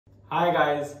Hi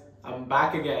guys, I'm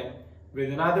back again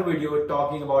with another video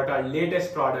talking about our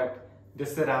latest product, the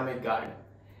Ceramic Guard.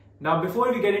 Now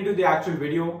before we get into the actual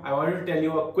video, I wanted to tell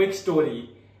you a quick story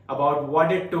about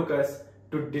what it took us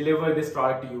to deliver this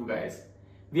product to you guys.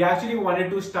 We actually wanted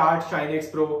to start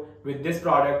ShineX Pro with this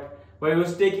product, but it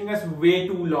was taking us way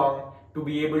too long to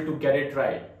be able to get it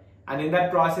right. And in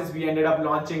that process, we ended up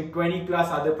launching 20 plus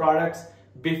other products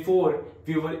before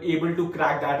we were able to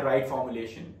crack that right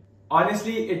formulation.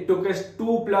 Honestly, it took us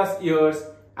 2+ years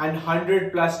and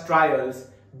 100+ trials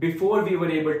before we were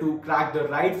able to crack the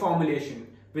right formulation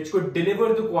which could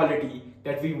deliver the quality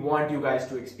that we want you guys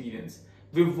to experience.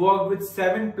 We've worked with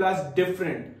 7+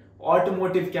 different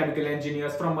automotive chemical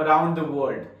engineers from around the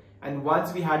world, and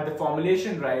once we had the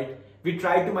formulation right, we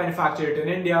tried to manufacture it in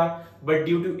India, but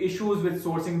due to issues with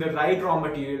sourcing the right raw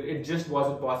material, it just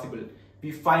wasn't possible.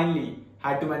 We finally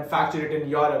had to manufacture it in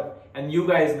Europe, and you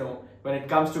guys know, when it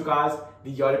comes to cars, the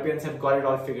Europeans have got it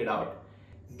all figured out.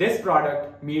 This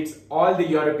product meets all the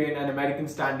European and American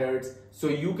standards, so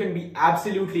you can be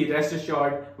absolutely rest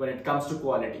assured when it comes to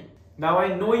quality. Now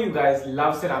I know you guys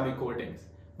love ceramic coatings,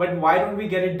 but why don't we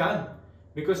get it done?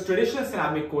 Because traditional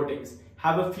ceramic coatings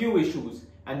have a few issues,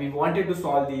 and we wanted to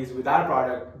solve these with our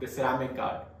product, the Ceramic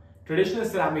Guard. Traditional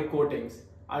ceramic coatings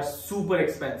are super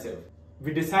expensive.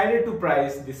 We decided to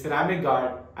price the Ceramic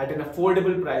Guard at an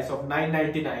affordable price of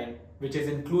 $9.99, which is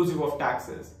inclusive of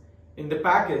taxes. In the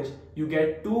package, you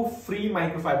get 2 free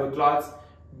microfiber cloths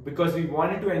because we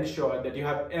wanted to ensure that you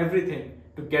have everything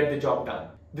to get the job done.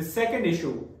 The second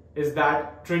issue is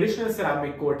that traditional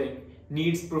ceramic coating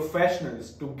needs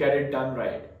professionals to get it done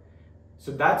right.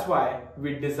 So that's why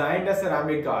we designed a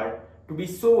Ceramic Guard to be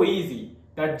so easy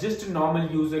that just a normal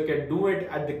user can do it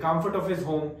at the comfort of his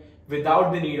home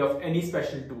without the need of any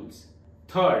special tools.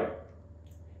 Third,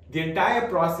 the entire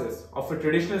process of a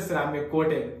traditional ceramic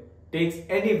coating takes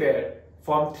anywhere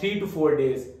from 3 to 4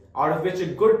 days, out of which a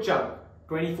good chunk,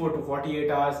 24 to 48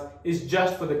 hours, is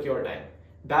just for the cure time.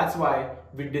 That's why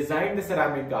we designed the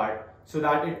Ceramic Guard so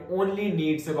that it only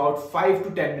needs about 5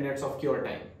 to 10 minutes of cure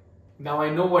time. Now I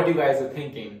know what you guys are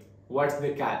thinking. What's the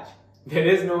catch? There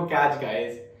is no catch,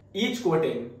 guys. Each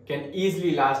coating can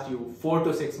easily last you 4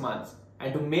 to 6 months.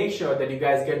 And to make sure that you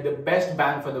guys get the best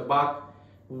bang for the buck,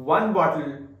 one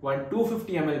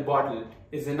 250 ml bottle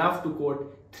is enough to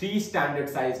coat 3 standard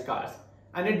sized cars.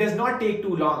 And it does not take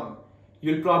too long.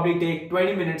 You'll probably take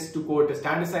 20 minutes to coat a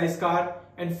standard sized car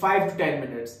and 5 to 10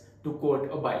 minutes to coat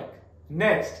a bike.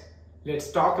 Next,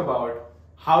 let's talk about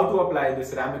how to apply the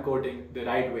ceramic coating the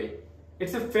right way.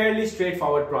 It's a fairly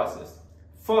straightforward process.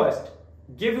 First,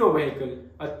 give your vehicle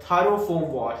a thorough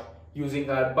foam wash using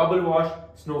our Bubble Wash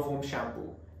Snow Foam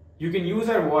shampoo. You can use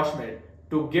our wash mitt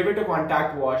to give it a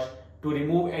contact wash to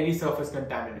remove any surface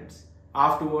contaminants.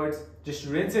 Afterwards, just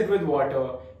rinse it with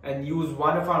water and use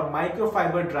one of our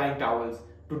microfiber drying towels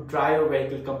to dry your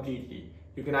vehicle completely.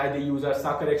 You can either use our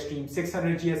Sucker Extreme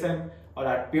 600 GSM or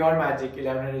our Pure Magic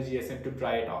 1100 GSM to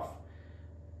dry it off.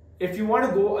 If you want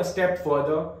to go a step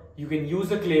further, you can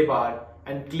use a clay bar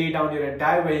and clay down your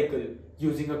entire vehicle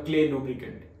using a clay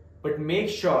lubricant. But make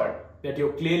sure that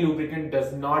your clay lubricant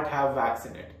does not have wax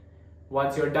in it.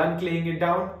 Once you're done claying it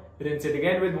down, rinse it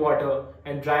again with water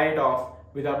and dry it off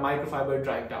with our microfiber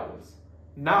drying towels.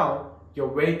 Now,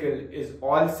 your vehicle is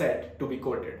all set to be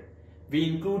coated. We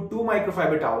include 2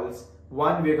 microfiber towels.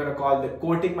 One we're going to call the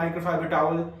coating microfiber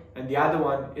towel, and the other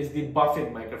one is the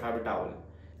buffing microfiber towel.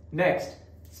 Next,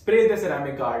 spray the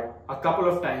Ceramic Guard a couple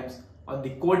of times on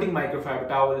the coating microfiber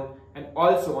towel and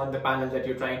also on the panel that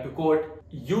you're trying to coat.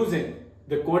 Using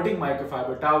the coating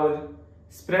microfiber towel,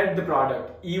 spread the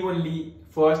product evenly,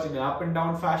 first in an up and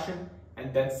down fashion,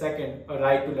 and then second, a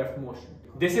right to left motion.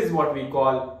 This is what we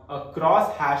call a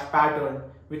cross hash pattern,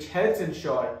 which helps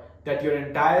ensure that your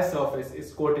entire surface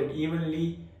is coated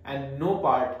evenly and no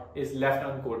part is left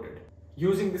uncoated.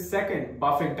 Using the second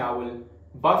buffing towel,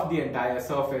 buff the entire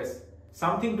surface.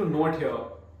 Something to note here,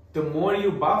 the more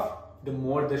you buff, the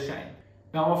more the shine.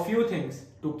 Now a few things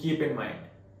to keep in mind.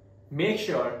 Make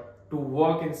sure to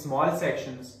work in small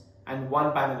sections and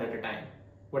one panel at a time.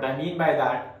 What I mean by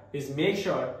that is make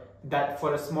sure that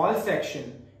for a small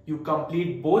section, you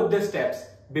complete both the steps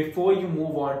before you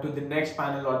move on to the next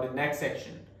panel or the next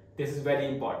section. This is very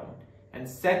important. And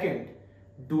second,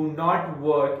 do not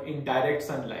work in direct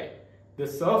sunlight. The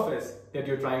surface that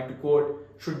you're trying to coat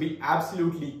should be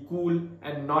absolutely cool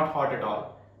and not hot at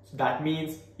all. So that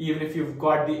means even if you've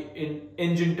got the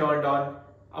engine turned on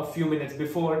a few minutes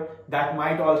before, that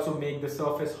might also make the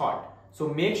surface hot. So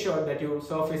make sure that your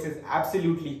surface is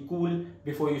absolutely cool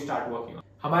before you start working on.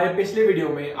 हमारे पिछले video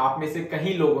में आप में से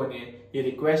कई लोगों ने ये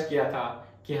रिक्वेस्ट किया था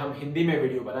कि हम हिंदी में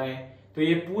वीडियो बनाएं, तो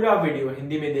ये पूरा वीडियो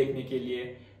हिंदी में देखने के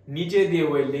लिए नीचे दिए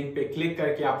हुए लिंक पे क्लिक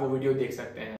करके आप वो वीडियो देख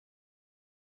सकते हैं।